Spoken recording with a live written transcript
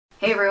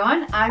Hey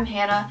everyone, I'm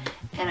Hannah,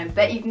 and I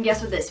bet you can guess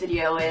what this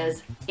video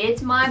is.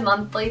 It's my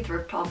monthly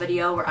thrift haul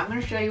video where I'm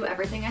going to show you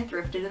everything I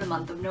thrifted in the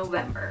month of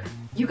November.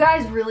 You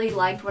guys really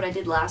liked what I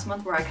did last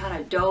month where I kind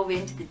of dove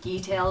into the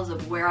details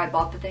of where I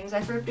bought the things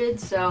I thrifted,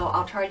 so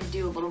I'll try to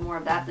do a little more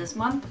of that this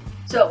month.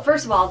 So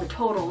first of all, the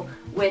total,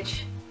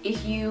 which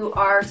if you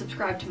are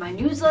subscribed to my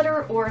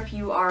newsletter or if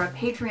you are a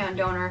Patreon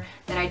donor,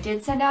 then I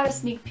did send out a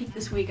sneak peek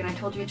this week and I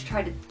told you to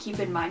try to keep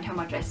in mind how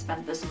much I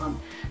spent this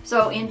month.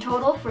 So in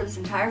total, for this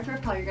entire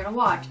thrift haul you're going to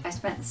watch, I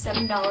spent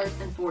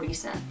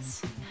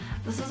 $7.40.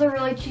 This is a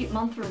really cheap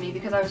month for me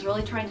because I was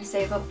really trying to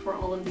save up for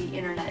all of the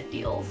internet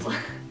deals.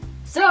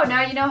 So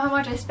now you know how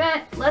much I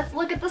spent, let's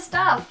look at the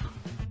stuff!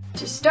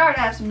 To start,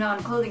 I have some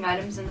non-clothing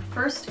items, and the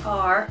first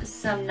are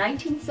some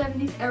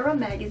 1970s era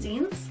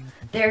magazines.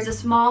 There's a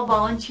small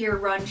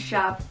volunteer-run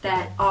shop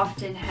that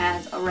often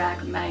has a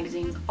rack of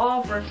magazines,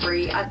 all for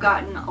free. I've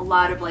gotten a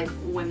lot of like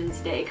Women's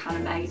Day kind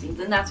of magazines,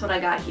 and that's what I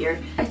got here.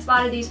 I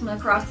spotted these from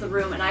across the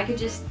room, and I could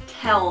just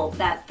tell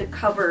that the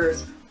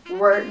covers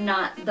were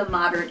not the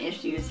modern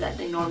issues that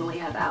they normally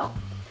have out.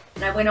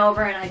 And I went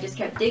over and I just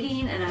kept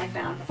digging and I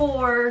found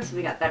 4. So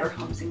we got Better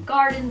Homes and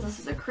Gardens. This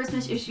is a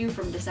Christmas issue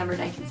from December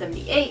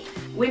 1978.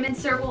 Women's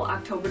Circle,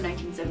 October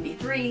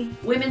 1973.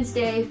 Women's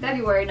Day,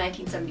 February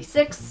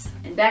 1976.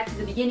 And back to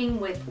the beginning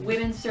with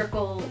Women's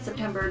Circle,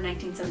 September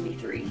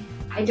 1973.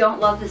 I don't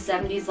love the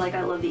 70s like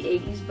I love the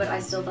 80s, but I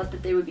still thought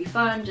that they would be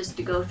fun just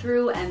to go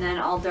through, and then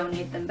I'll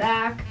donate them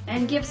back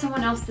and give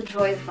someone else the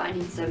joy of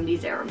finding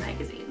 70s era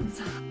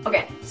magazines.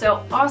 Okay,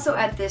 so also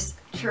at this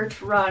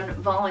church-run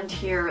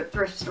volunteer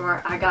thrift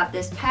store, I got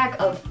this pack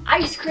of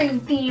ice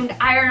cream themed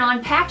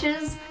iron-on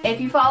patches.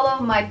 If you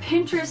follow my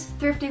Pinterest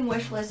thrifting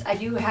wish list, I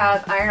do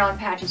have iron-on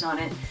patches on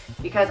it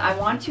because I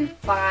want to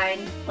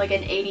find like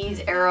an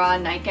 80s era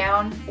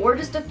nightgown or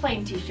just a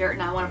plain t-shirt,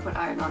 and I want to put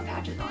iron-on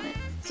patches on it.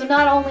 So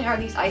not only are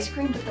these ice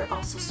cream, but they're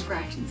also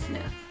scratch and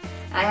sniff.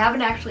 I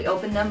haven't actually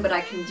opened them, but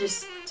I can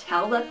just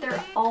tell that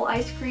they're all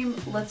ice cream.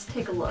 Let's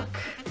take a look.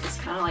 It's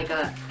kind of like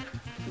a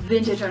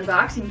vintage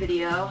unboxing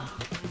video.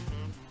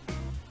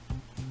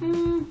 I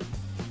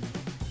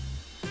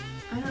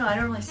don't know, I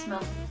don't really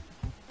smell...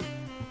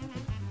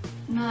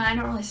 No, I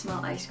don't really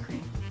smell ice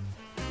cream.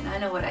 And I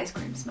know what ice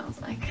cream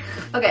smells like.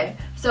 Okay,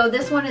 so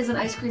this one is an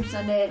ice cream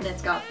sundae and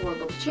it's got 4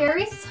 little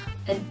cherries.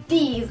 And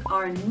these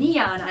are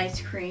neon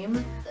ice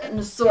cream, an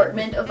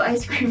assortment of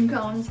ice cream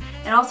cones.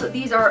 And also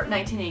these are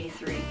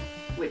 1983,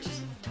 which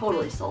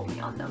totally sold me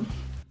on them.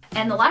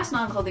 And the last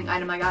non-clothing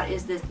item I got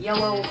is this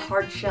yellow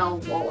hard shell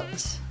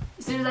wallet.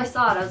 As soon as I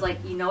saw it, I was like,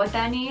 you know what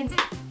that needs?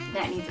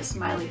 That needs a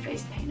smiley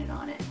face painted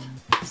on it.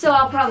 So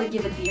I'll probably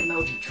give it the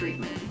emoji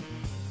treatment.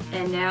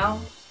 And now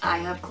I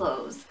have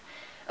clothes.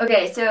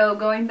 Okay, so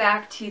going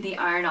back to the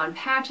iron-on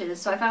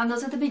patches, so I found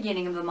those at the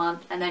beginning of the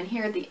month, and then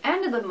here at the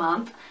end of the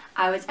month,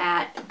 I was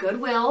at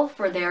Goodwill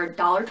for their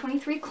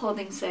 $1.23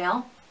 clothing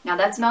sale. Now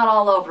that's not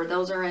all over,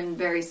 those are in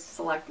very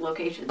select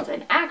locations,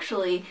 and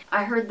actually,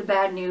 I heard the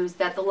bad news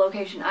that the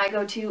location I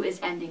go to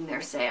is ending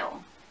their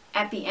sale.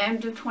 At the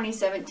end of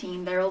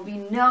 2017, there will be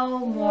no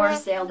more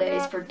sale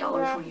days for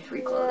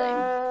 $1.23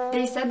 clothing.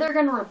 They said they're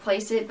going to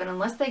replace it, but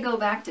unless they go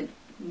back to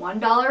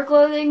 $1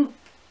 clothing,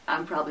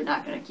 I'm probably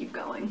not going to keep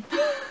going.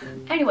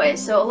 Anyway,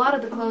 so a lot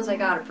of the clothes I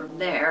got are from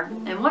there,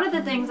 and one of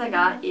the things I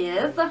got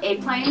is a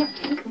plain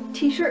pink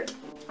t-shirt.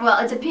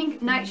 Well, it's a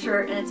pink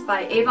nightshirt and it's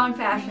by Avon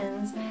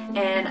Fashions,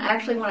 and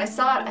actually when I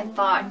saw it I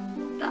thought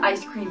the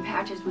ice cream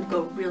patches would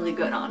go really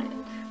good on it.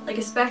 Like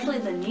especially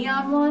the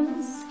neon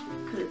ones,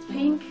 because it's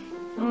pink.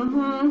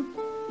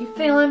 You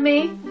feeling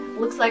me?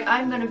 Looks like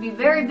I'm going to be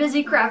very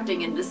busy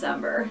crafting in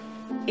December.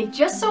 It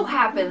just so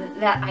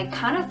happened that I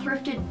kind of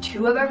thrifted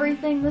 2 of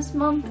everything this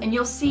month, and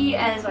you'll see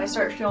as I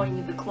start showing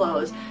you the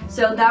clothes.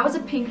 So that was a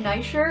pink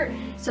nightshirt.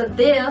 So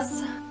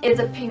this is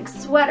a pink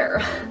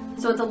sweater.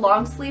 So it's a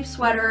long sleeve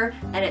sweater,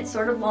 and it's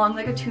sort of long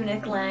like a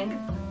tunic length.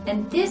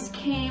 And this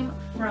came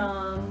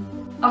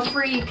from a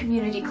free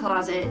community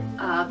closet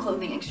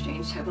clothing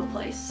exchange type of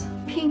place.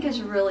 Pink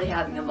is really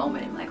having a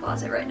moment in my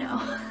closet right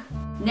now.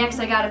 Next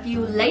I got a few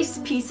lace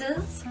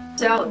pieces.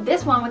 So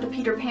this one with the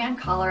Peter Pan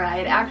collar I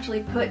had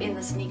actually put in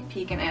the sneak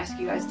peek and asked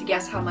you guys to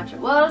guess how much it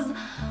was.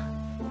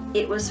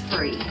 It was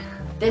free.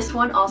 This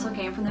one also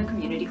came from the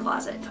community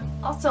closet.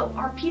 Also,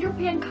 are Peter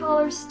Pan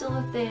collars still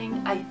a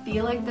thing? I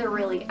feel like they're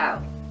really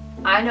out.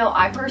 I know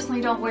I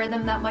personally don't wear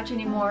them that much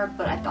anymore,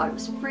 but I thought it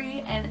was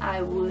free and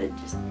I would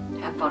just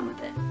have fun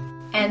with it.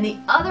 And the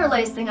other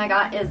lace thing I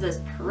got is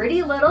this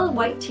pretty little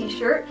white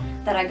t-shirt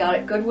that I got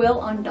at Goodwill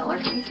on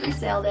 $1.23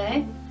 sale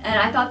day. And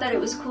I thought that it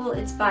was cool.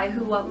 It's by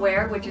Who What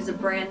Wear, which is a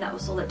brand that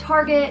was sold at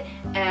Target.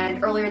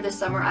 And earlier this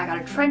summer I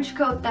got a trench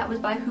coat that was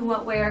by Who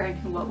What Wear, and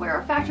Who What Wear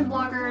are fashion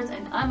bloggers,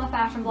 and I'm a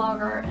fashion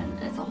blogger,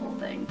 and it's a whole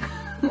thing.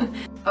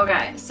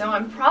 Okay, so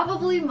I'm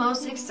probably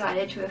most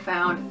excited to have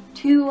found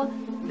 2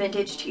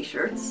 vintage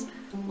t-shirts.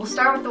 We'll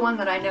start with the one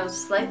that I know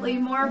slightly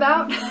more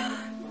about.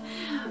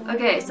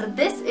 Okay, so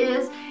this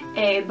is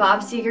a Bob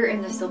Seger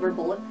in the Silver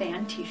Bullet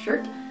Band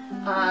t-shirt.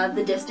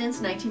 The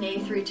Distance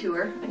 1983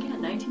 tour.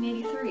 Again,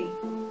 1983.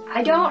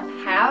 I don't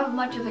have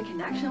much of a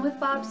connection with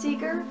Bob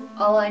Seger.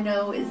 All I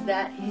know is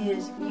that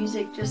his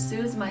music just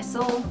soothes my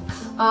soul.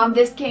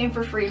 This came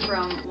for free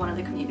from one of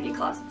the community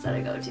closets that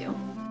I go to.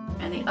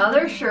 And the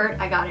other shirt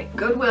I got at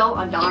Goodwill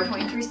on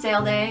 $1.23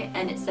 sale day,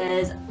 and it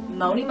says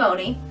Moni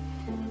Moni.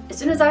 As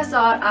soon as I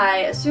saw it, I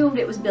assumed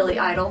it was Billy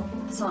Idol,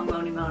 the song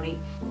Moni Moni.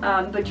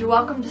 But you're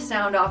welcome to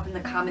sound off in the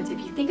comments if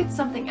you think it's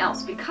something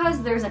else,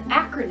 because there's an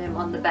acronym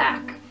on the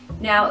back.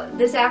 Now,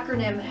 this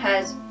acronym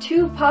has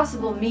two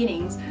possible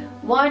meanings.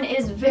 One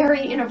is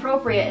very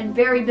inappropriate and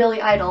very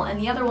Billy Idol, and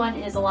the other one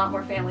is a lot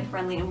more family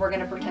friendly, and we're going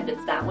to pretend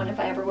it's that one if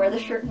I ever wear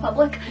this shirt in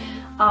public.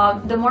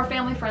 The more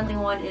family friendly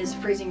one is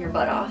freezing your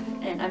butt off,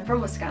 and I'm from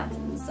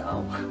Wisconsin,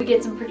 so we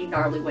get some pretty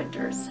gnarly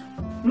winters.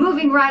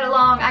 Moving right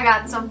along, I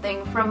got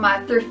something from my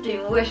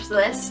thrifting wish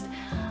list.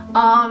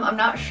 I'm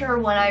not sure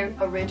when I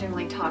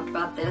originally talked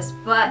about this,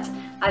 but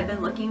I've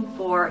been looking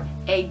for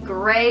a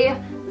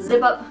gray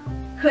zip-up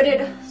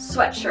hooded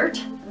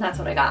sweatshirt, and that's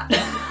what I got.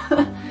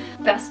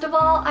 Best of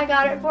all, I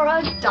got it for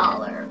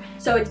 $1.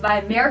 So it's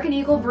by American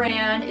Eagle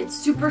brand, it's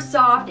super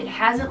soft, it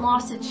hasn't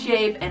lost its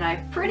shape, and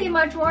I've pretty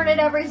much worn it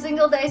every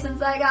single day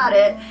since I got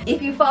it.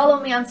 If you follow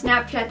me on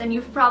Snapchat, then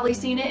you've probably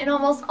seen it in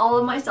almost all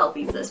of my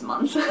selfies this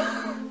month.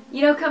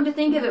 You know, come to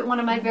think of it, one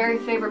of my very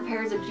favorite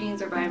pairs of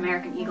jeans are by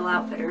American Eagle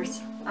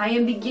Outfitters. I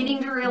am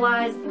beginning to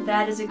realize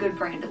that is a good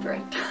brand to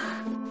thrift.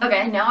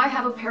 Okay, now I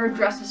have a pair of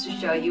dresses to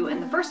show you, and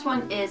the first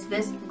one is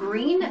this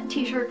green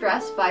t-shirt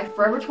dress by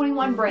Forever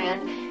 21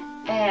 brand,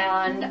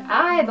 and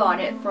I bought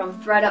it from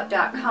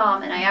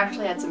thredup.com, and I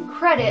actually had some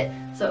credit,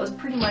 so it was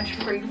pretty much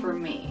free for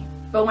me.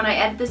 But when I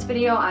edit this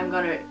video, I'm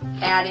going to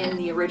add in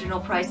the original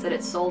price that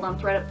it's sold on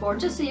ThredUp for,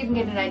 just so you can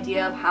get an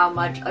idea of how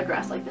much a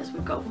dress like this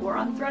would go for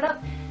on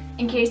ThredUp,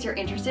 in case you're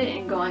interested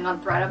in going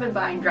on ThredUp and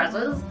buying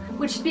dresses.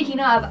 Which, speaking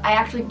of, I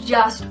actually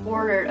just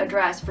ordered a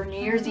dress for New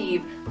Year's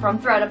Eve from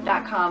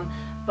thredup.com,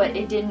 but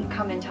it didn't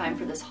come in time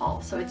for this haul,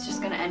 so it's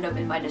just going to end up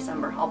in my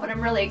December haul, but I'm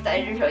really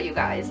excited to show you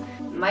guys.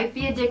 Might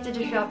be addicted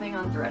to shopping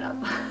on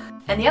ThredUp.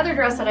 And the other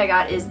dress that I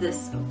got is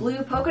this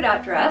blue polka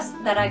dot dress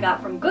that I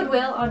got from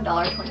Goodwill on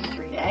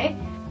 $1.23 day.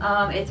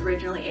 It's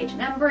originally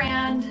H&M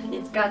brand.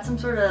 It's got some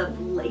sort of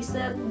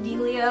lace-up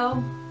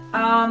dealio.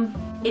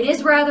 It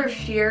is rather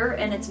sheer,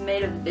 and it's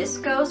made of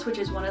viscose, which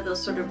is one of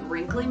those sort of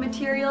wrinkly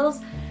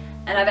materials.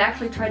 And I've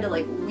actually tried to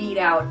like weed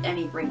out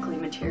any wrinkly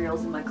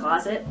materials in my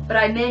closet, but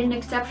I made an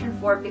exception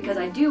for it because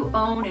I do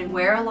own and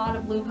wear a lot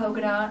of blue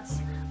polka dots.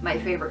 My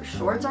favorite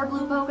shorts are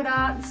blue polka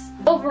dots.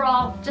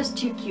 Overall, just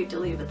too cute to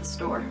leave at the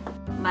store.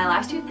 My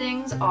last two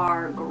things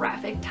are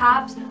graphic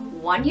tops.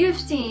 One you've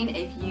seen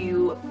if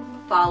you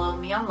follow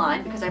me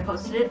online, because I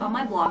posted it on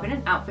my blog in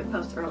an outfit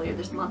post earlier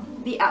this month,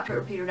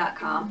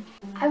 theoutfitrepeater.com.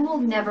 I will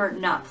never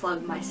not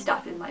plug my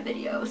stuff in my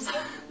videos.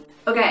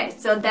 Okay,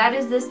 so that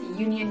is this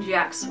Union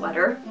Jack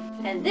sweater,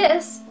 and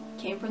this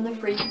came from the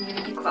free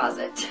community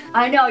closet.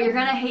 I know, you're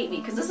gonna hate me,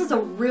 because this is a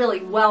really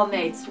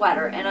well-made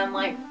sweater, and I'm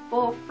like,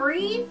 for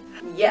free?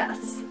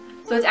 Yes.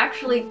 So it's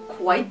actually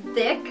quite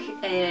thick,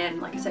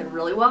 and like I said,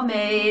 really well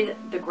made.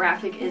 The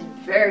graphic is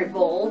very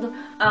bold.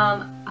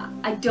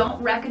 I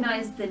don't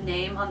recognize the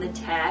name on the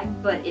tag,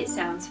 but it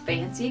sounds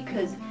fancy,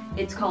 because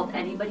it's called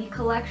Anybody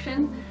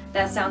Collection.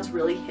 That sounds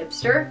really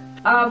hipster.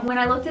 When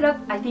I looked it up,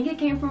 I think it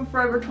came from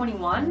Forever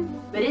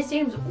 21, but it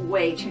seems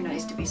way too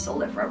nice to be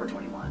sold at Forever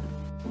 21.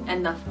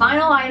 And the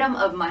final item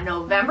of my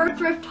November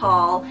thrift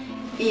haul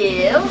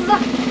is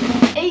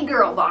a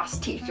Girl Boss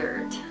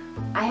t-shirt.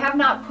 I have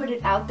not put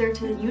it out there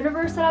to the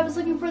universe that I was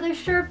looking for this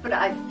shirt, but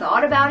I've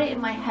thought about it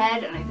in my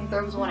head, and I think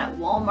there was one at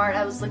Walmart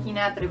I was looking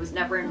at, but it was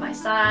never in my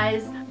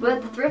size.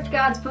 But the thrift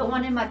gods put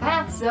one in my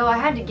path, so I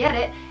had to get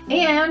it,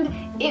 and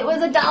it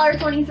was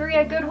 $1.23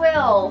 at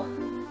Goodwill.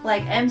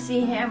 Like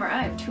MC Hammer,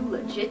 I am too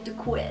legit to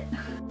quit.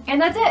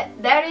 And that's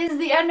it. That is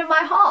the end of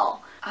my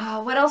haul.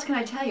 What else can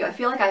I tell you? I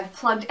feel like I've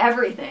plugged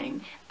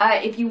everything.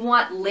 If you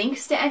want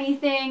links to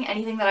anything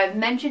that I've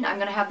mentioned, I'm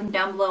going to have them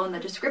down below in the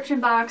description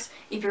box.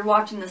 If you're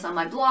watching this on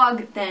my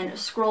blog, then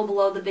scroll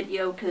below the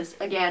video, because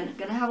again, I'm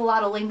going to have a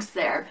lot of links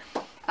there.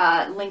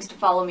 Links to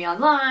follow me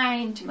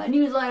online, to my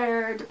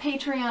newsletter, to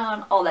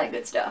Patreon, all that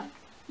good stuff.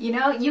 You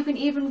know, you can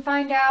even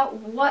find out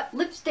what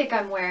lipstick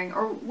I'm wearing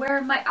or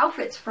where my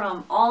outfit's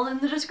from, all in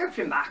the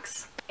description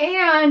box.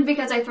 And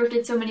because I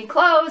thrifted so many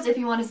clothes, if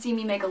you want to see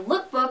me make a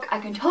lookbook, I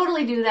can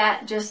totally do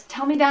that. Just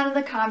tell me down in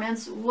the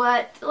comments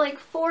what, like,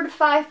 4 to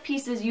 5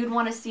 pieces you'd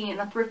want to see in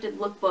a thrifted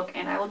lookbook,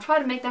 and I will try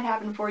to make that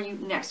happen for you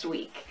next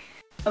week.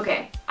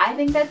 Okay, I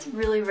think that's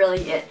really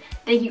it.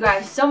 Thank you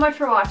guys so much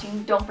for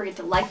watching. Don't forget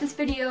to like this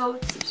video,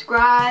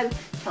 subscribe,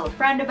 tell a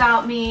friend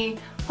about me.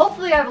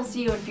 Hopefully I will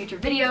see you in future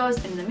videos,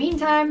 and in the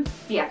meantime,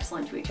 be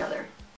excellent to each other.